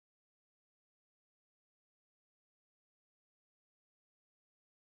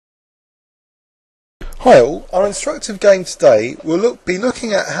Hi all, our instructive game today will be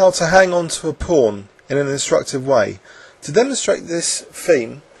looking at how to hang on to a pawn in an instructive way. To demonstrate this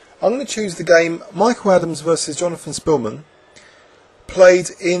theme, I'm going to choose the game Michael Adams versus Jonathan Speelman, played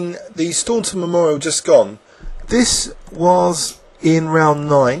in the Staunton Memorial just gone. This was in round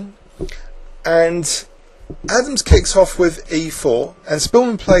 9, and Adams kicks off with e4, and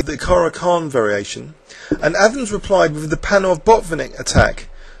Speelman played the Caro-Kann variation, and Adams replied with the Panov-Botvinnik attack.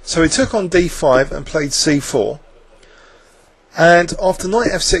 So he took on d5 and played c4, and after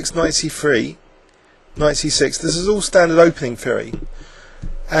knight f6, knight c3, knight c6, this is all standard opening theory,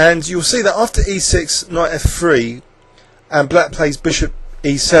 and you'll see that after e6, knight f3, and black plays bishop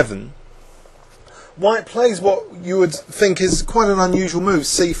e7, white plays what you would think is quite an unusual move,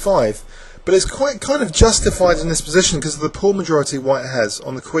 c5, but it's quite kind of justified in this position because of the pawn majority white has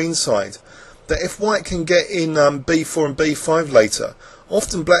on the queen side, that if white can get in b4 and b5 later,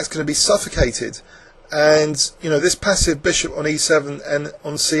 often black's going to be suffocated, and this passive bishop on e7 and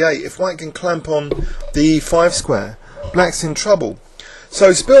on c8, if white can clamp on the e5 square, black's in trouble.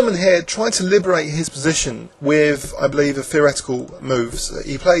 So Speelman here tried to liberate his position with, I believe, a theoretical move. So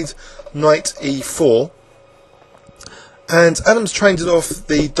he played knight e4, and Adams trained it off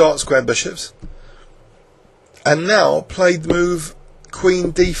the dark square bishops, and now played the move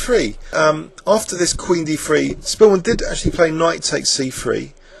queen d3. After this queen d3, Speelman did actually play knight takes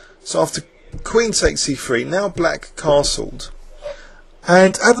c3. So after queen takes c3, now black castled,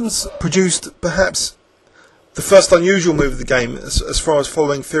 and Adams produced perhaps the first unusual move of the game as far as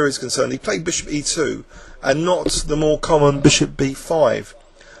following theory is concerned. He played bishop e2 and not the more common bishop b5.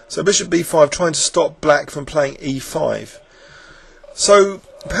 So bishop b5 trying to stop black from playing e5. So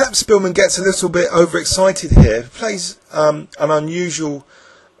perhaps Speelman gets a little bit overexcited here. He plays an unusual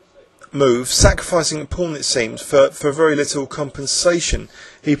move, sacrificing a pawn, it seems, for very little compensation.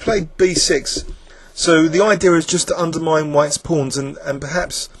 He played b6, so the idea is just to undermine white's pawns and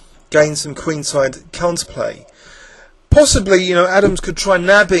perhaps gain some queenside counterplay. Possibly, Adams could try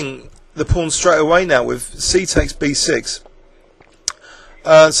nabbing the pawn straight away now with c takes b6.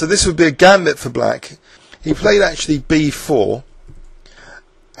 So this would be a gambit for black. He played actually b4.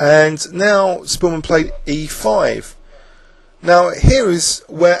 And now Speelman played e5. Now here is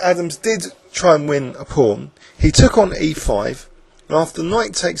where Adams did try and win a pawn. He took on e5, and after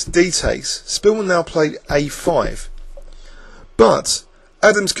knight takes d takes, Speelman now played a5. But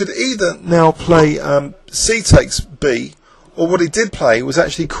Adams could either now play c takes b, or what he did play was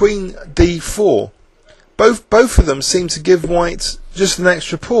actually queen d4. Both of them seem to give white just an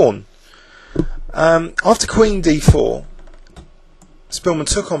extra pawn. After queen d4, Speelman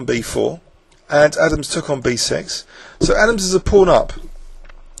took on b4, and Adams took on b6. So Adams is a pawn up.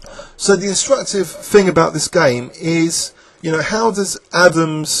 So the instructive thing about this game is, how does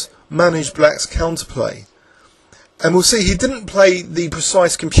Adams manage black's counterplay? And we'll see he didn't play the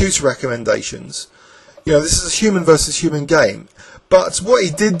precise computer recommendations. This is a human versus human game. But what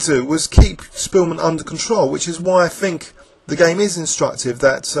he did do was keep Speelman under control, which is why I think the game is instructive,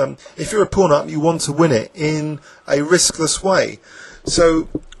 that if you're a pawn up, you want to win it in a riskless way. So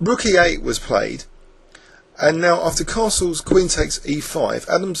rook e8 was played, and now after castles, queen takes e5,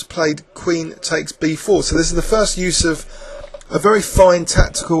 Adams played queen takes b4. So this is the first use of a very fine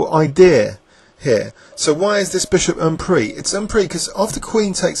tactical idea here. So why is this bishop unpre? It's unpre because after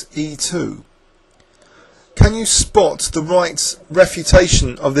queen takes e2, can you spot the right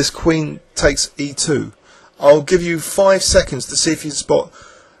refutation of this queen takes e2? I'll give you 5 seconds to see if you spot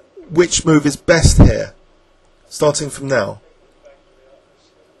which move is best here, starting from now.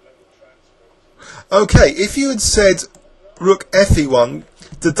 Okay, if you had said rook fe1,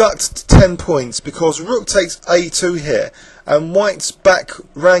 deduct 10 points because rook takes a2 here, and white's back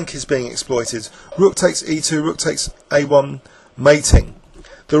rank is being exploited. Rook takes e2, rook takes a1, mating.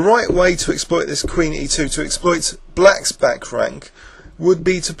 The right way to exploit this queen e2, to exploit black's back rank, would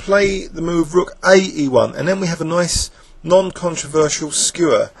be to play the move rook a e1, and then we have a nice non-controversial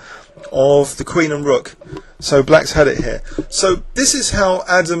skewer of the queen and rook. So black's had it here. So this is how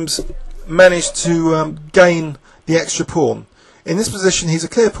Adams managed to gain the extra pawn. In this position he's a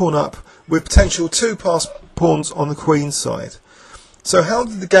clear pawn up with potential 2 passed pawns on the queen side. So how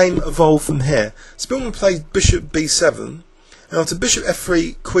did the game evolve from here? Speelman played bishop b7, and after bishop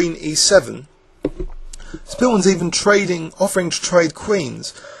f3, queen e7, Speelman's even offering to trade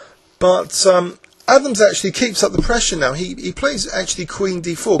queens, but Adams actually keeps up the pressure now. He plays actually queen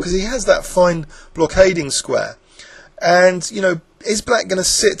d4 because he has that fine blockading square, and is black going to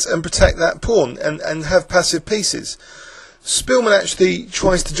sit and protect that pawn and have passive pieces? Speelman actually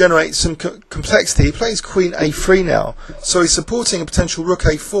tries to generate some complexity. He plays Queen A3 now, so he's supporting a potential Rook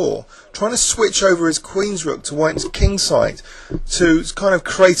A4, trying to switch over his Queen's Rook to White's King side to kind of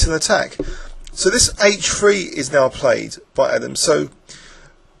create an attack. So this H3 is now played by Adams, so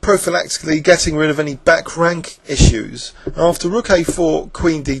prophylactically getting rid of any back rank issues. And after Rook A4,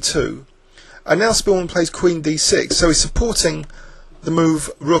 Queen D2, and now Speelman plays Queen D6, so he's supporting the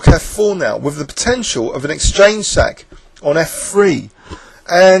move Rook F4 now, with the potential of an exchange sack on F3.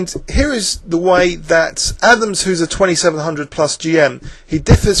 And here is the way that Adams, who's a 2700 plus GM, he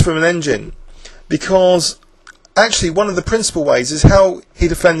differs from an engine, because actually one of the principal ways is how he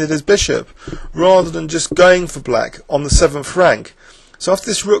defended his bishop, rather than just going for black on the 7th rank. So after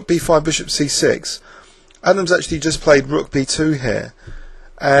this Rook B5 Bishop C6, Adams actually just played Rook B2 here,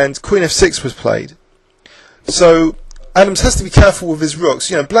 and Queen F6 was played. So Adams has to be careful with his rooks.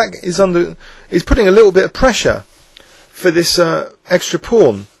 You know, black is putting a little bit of pressure for this extra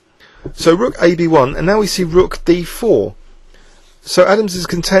pawn. So Rook AB1, and now we see Rook D4. So Adams is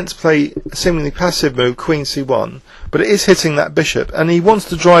content to play a seemingly passive move, Queen C1, but it is hitting that bishop, and he wants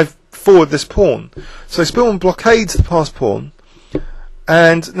to drive forward this pawn. So Speelman blockades the passed pawn,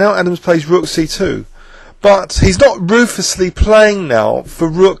 and now Adams plays Rook C2. But he's not ruthlessly playing now for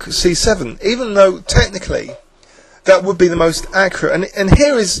Rook C7, even though technically that would be the most accurate. And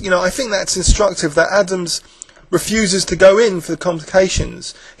here is, you know, I think that's instructive that Adams refuses to go in for the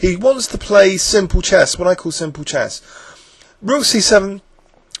complications. He wants to play simple chess, what I call simple chess. Rook C7,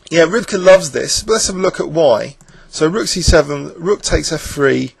 yeah, Rivka loves this, but let's have a look at why. So Rook C7, Rook takes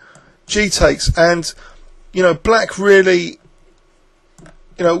F3, G takes, and, you know, black really,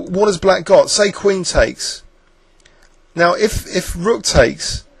 you know, what has black got? Say Queen takes. Now, if Rook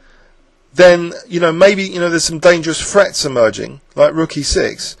takes, then, you know, maybe, you know, there's some dangerous threats emerging, like Rook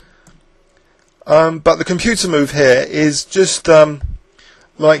E6. But the computer move here is just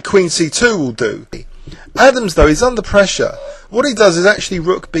like Queen C2 will do. Adams, though, is under pressure. What he does is actually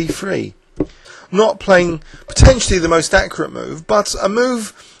Rook B3. Not playing potentially the most accurate move, but a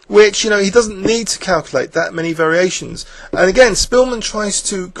move which, you know, he doesn't need to calculate that many variations. And again, Speelman tries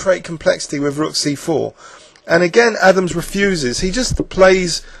to create complexity with Rook C4. And again, Adams refuses. He just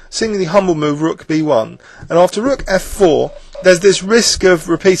plays seemingly humble move Rook B1. And after Rook F4, there's this risk of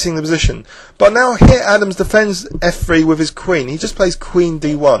repeating the position. But now here Adams defends F3 with his queen. He just plays Queen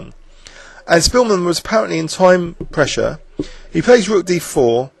D1. And Speelman was apparently in time pressure. He plays Rook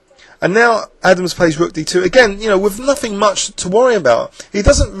D4. And now Adams plays Rook D2. Again, you know, with nothing much to worry about. He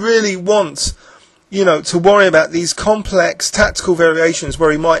doesn't really want, you know, to worry about these complex tactical variations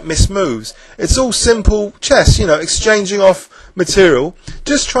where he might miss moves. It's all simple chess, you know, exchanging off material,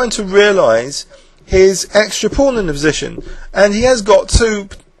 just trying to realise his extra pawn in the position. And he has got two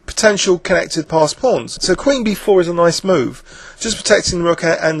potential connected passed pawns. So Queen B4 is a nice move, just protecting the rook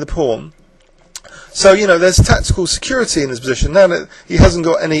and the pawn. So, you know, there's tactical security in his position now that he hasn't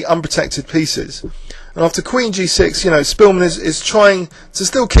got any unprotected pieces. And after Queen G6, you know, Speelman is trying to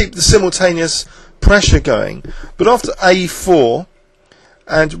still keep the simultaneous pressure going. But after A4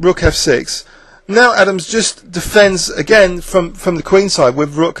 and Rook F6, now Adams just defends again from the Queen side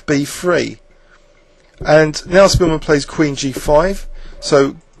with Rook B3. And now Speelman plays Queen G5,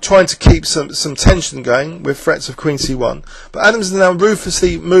 so trying to keep some tension going with threats of Queen C1. But Adams is now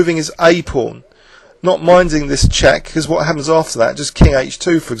ruthlessly moving his A pawn, not minding this check, because what happens after that, just King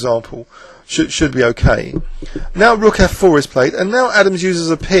H2 for example, should be okay. Now Rook F4 is played, and now Adams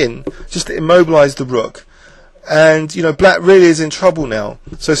uses a pin just to immobilise the rook. And, you know, black really is in trouble now.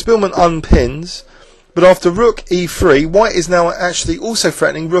 So Speelman unpins, but after Rook E3, white is now actually also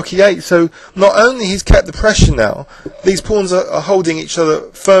threatening Rook E8. So not only he's kept the pressure now, these pawns are holding each other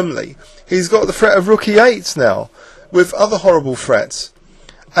firmly, he's got the threat of Rook E8 now, with other horrible threats.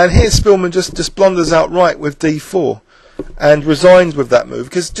 And here Speelman just blunders outright with D4 and resigns with that move,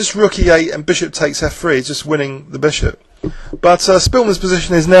 because just Rook E8 and Bishop takes F3 is just winning the bishop. But Speelman's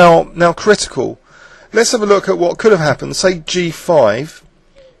position is now critical. Let's have a look at what could have happened. Say G5,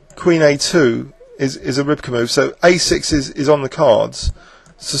 Queen A2 is a Ribka move, so A6 is on the cards.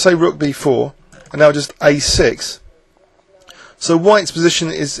 So say Rook B4, and now just A6. So white's position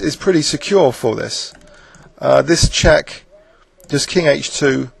is pretty secure for this. This check, just King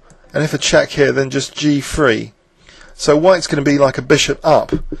H2, and if a check here, then just G3. So white's going to be like a bishop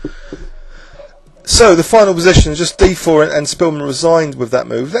up. So the final position is just D4, and Speelman resigned with that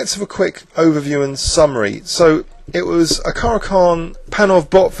move. Let's have a quick overview and summary. So it was a Caro-Kann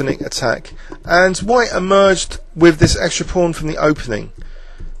Panov-Botvinnik attack, and white emerged with this extra pawn from the opening.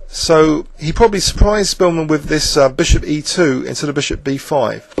 So he probably surprised Speelman with this bishop E2 instead of bishop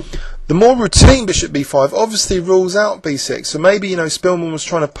B5. The more routine bishop b5 obviously rules out b6, so maybe, you know, Speelman was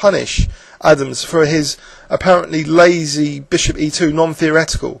trying to punish Adams for his apparently lazy bishop e2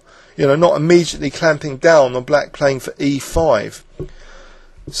 non-theoretical, you know, not immediately clamping down on black playing for e5.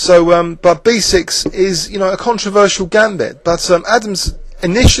 So, but b6 is, you know, a controversial gambit, but Adams,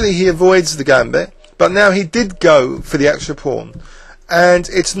 initially he avoids the gambit, but now he did go for the extra pawn, and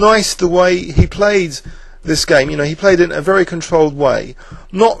it's nice the way he played this game. You know, he played it in a very controlled way,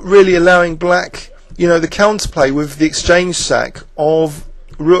 not really allowing black, you know, the counterplay with the exchange sack of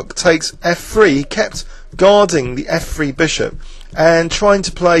rook takes f3. He kept guarding the f3 bishop and trying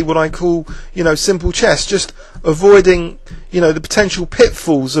to play what I call, you know, simple chess, just avoiding, you know, the potential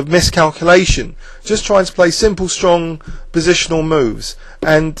pitfalls of miscalculation, just trying to play simple, strong positional moves.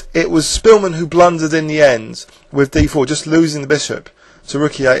 And it was Speelman who blundered in the end with d4, just losing the bishop to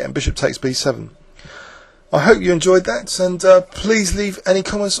rook e8 and bishop takes b7. I hope you enjoyed that, and please leave any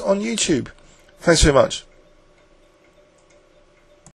comments on YouTube. Thanks very much.